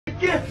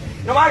qué?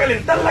 No me va a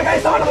calentar la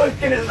cabeza para el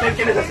que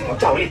necesito.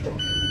 Chao, listo.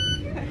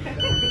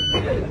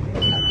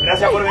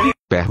 Gracias por venir.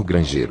 Perro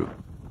granjeiro.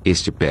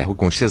 Este perro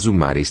com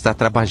Chesumare está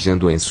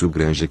trabalhando em sua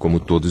granja como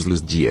todos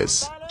os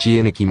dias.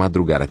 Tiene que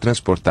madrugar a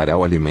transportar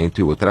o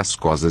alimento e outras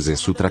coisas em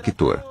seu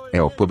tractor.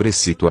 É o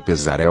pobrecito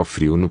apesar o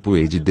frio não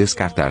puede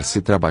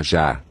descartar-se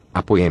trabalhar.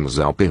 Apoiemos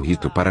ao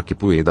perrito para que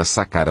pueda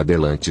sacar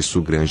adelante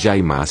sua granja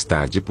e mais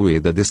tarde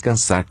pueda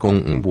descansar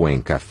com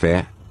buen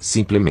café.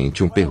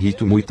 Simplemente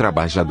perrito muy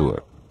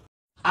trabajador.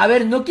 A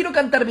ver, no quiero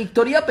cantar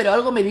victoria, pero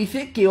algo me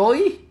dice que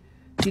hoy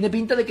tiene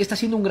pinta de que está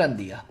siendo un gran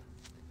día.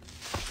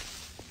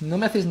 No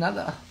me hacéis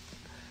nada.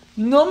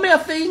 No me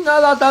hacéis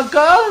nada,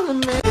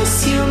 atacadme.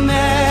 ¡Jesse!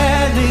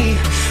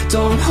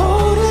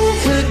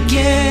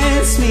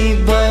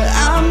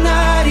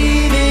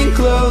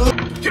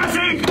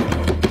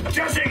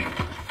 ¡Jesse!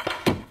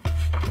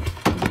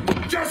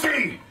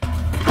 ¡Jesse!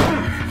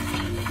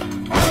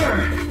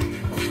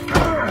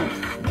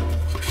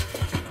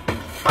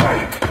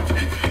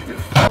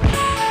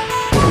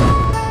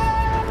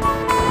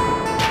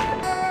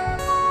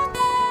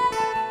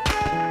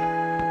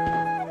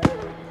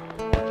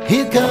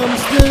 Here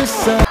comes the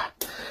sun.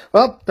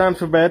 Well, time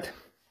for bed.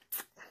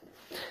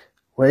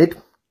 Wait.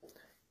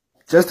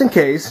 Just in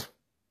case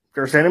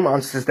there's any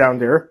monsters down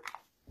there.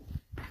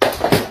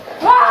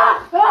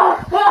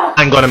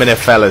 Hang on a minute,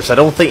 fellas. I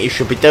don't think you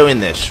should be doing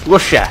this.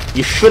 Russia,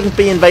 you shouldn't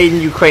be invading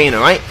Ukraine,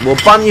 alright? We'll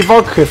ban your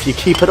vodka if you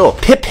keep it up.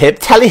 Hip hip,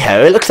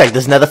 tally-ho, it looks like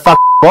there's another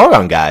war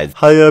on, guys.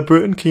 Hi,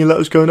 Britain, can you let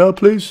us go now,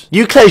 please?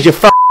 You close your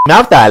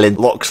mouth, darling.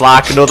 Looks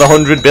like another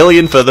 100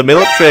 billion for the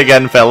military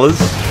again, fellas.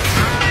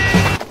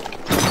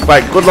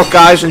 Right, good luck,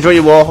 guys. Enjoy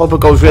your war. Hope it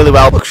goes really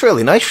well. Looks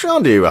really nice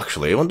around here,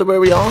 actually. I wonder where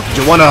we are.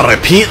 Do you want to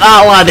repeat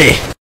that, laddie?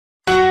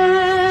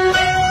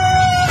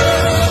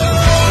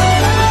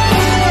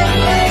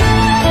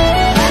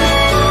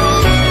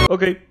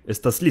 Ok,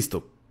 estás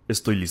listo.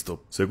 Estoy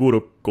listo.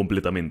 Seguro,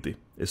 completamente.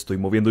 Estoy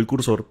moviendo el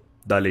cursor.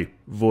 Dale,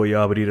 voy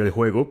a abrir el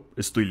juego.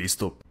 Estoy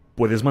listo.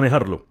 ¿Puedes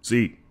manejarlo?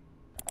 Sí.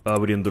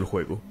 Abriendo el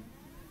juego.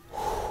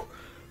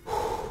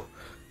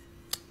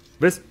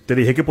 ¿Ves? Te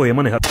dije que podía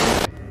manejar.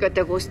 ¿Qué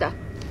te gusta?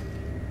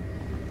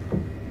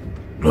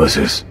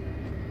 Nueces,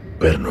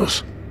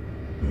 pernos,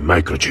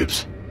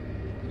 microchips.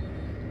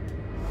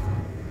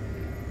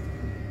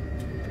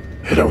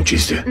 Era un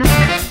chiste. No.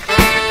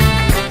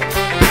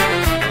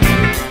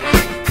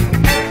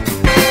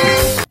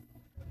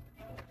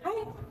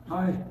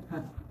 Hi.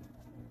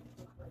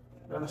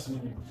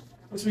 Fascinating.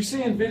 As we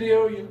see in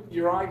video,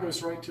 your eye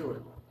goes right to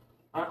it.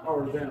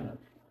 Or them.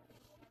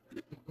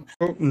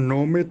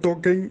 No me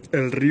toquen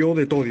el río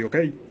de Todi, ¿ok?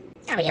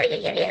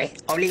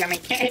 Oblígame.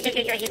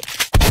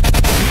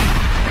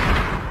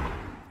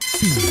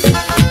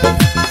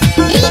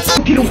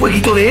 Quiero un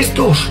jueguito de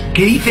estos.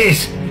 ¿Qué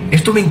dices?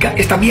 Esto me encanta.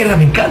 Esta mierda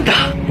me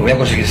encanta. Lo voy a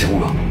conseguir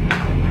seguro.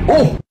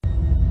 ¡Oh!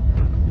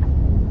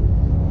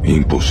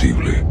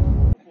 Imposible.